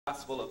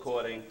Gospel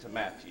according to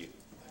Matthew.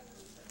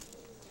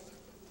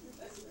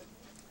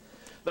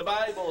 The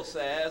Bible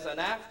says, and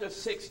after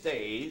 6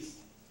 days,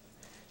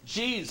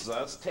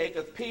 Jesus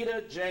taketh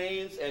Peter,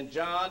 James, and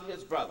John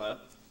his brother,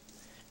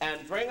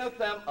 and bringeth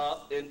them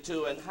up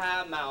into an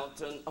high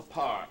mountain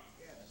apart,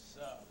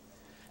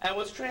 and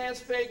was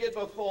transfigured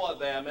before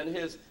them, and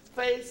his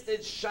face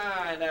did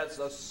shine as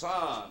the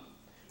sun,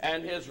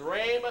 and his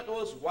raiment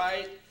was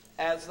white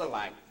as the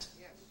light.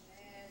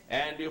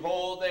 And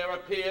behold, there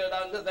appeared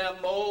unto them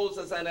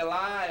Moses and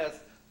Elias,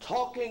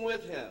 talking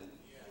with him.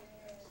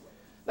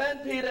 Then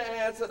Peter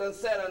answered and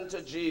said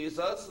unto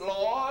Jesus,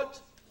 Lord,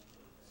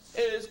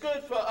 it is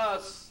good for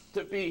us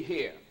to be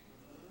here.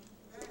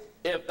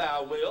 If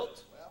thou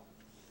wilt,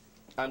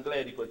 I'm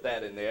glad you put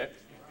that in there,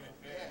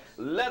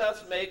 let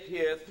us make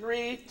here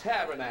 3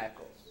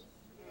 tabernacles,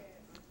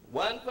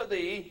 one for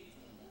thee,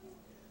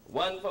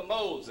 one for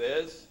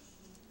Moses,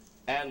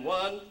 and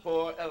one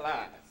for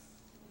Elias.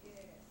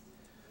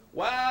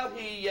 While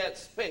he yet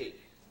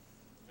spake,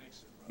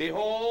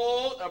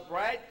 behold, a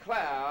bright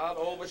cloud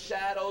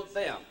overshadowed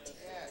them.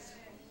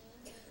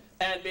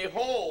 And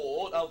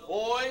behold, a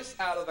voice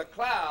out of the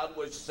cloud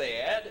which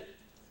said,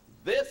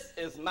 This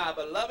is my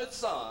beloved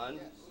Son,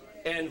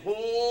 in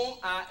whom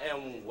I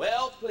am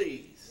well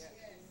pleased.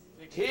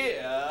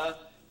 Hear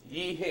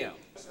ye him.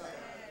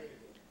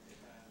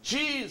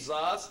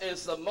 Jesus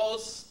is the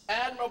most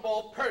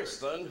admirable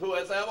person who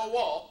has ever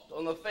walked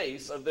on the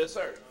face of this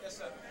earth.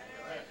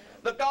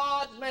 The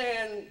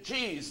God-man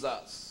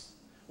Jesus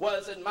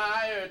was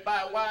admired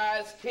by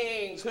wise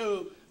kings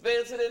who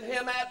visited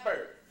him at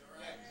birth.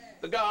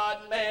 The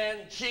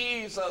God-man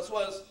Jesus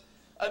was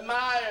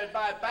admired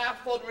by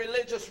baffled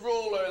religious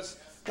rulers,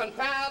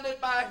 confounded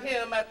by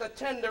him at the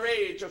tender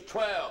age of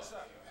 12.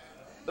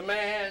 The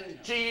man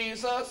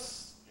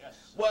Jesus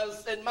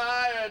was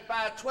admired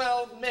by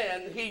 12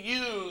 men he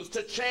used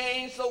to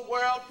change the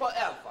world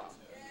forever.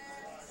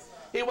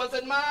 He was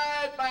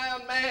admired by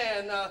a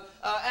man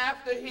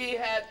after he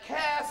had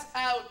cast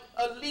out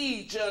a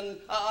legion,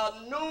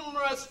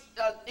 numerous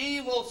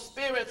evil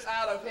spirits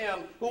out of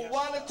him who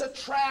wanted to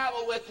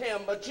travel with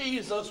him, but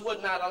Jesus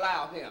would not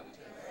allow him.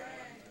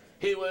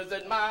 He was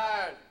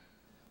admired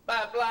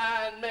by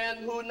blind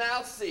men who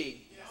now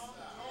see,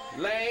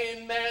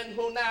 lame men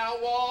who now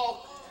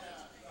walk,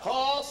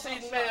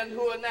 palsied men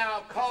who are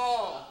now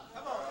calm,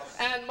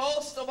 and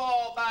most of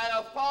all by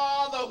a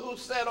father who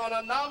said on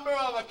a number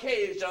of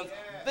occasions,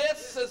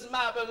 This is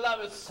my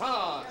beloved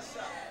Son,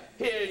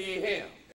 hear ye him.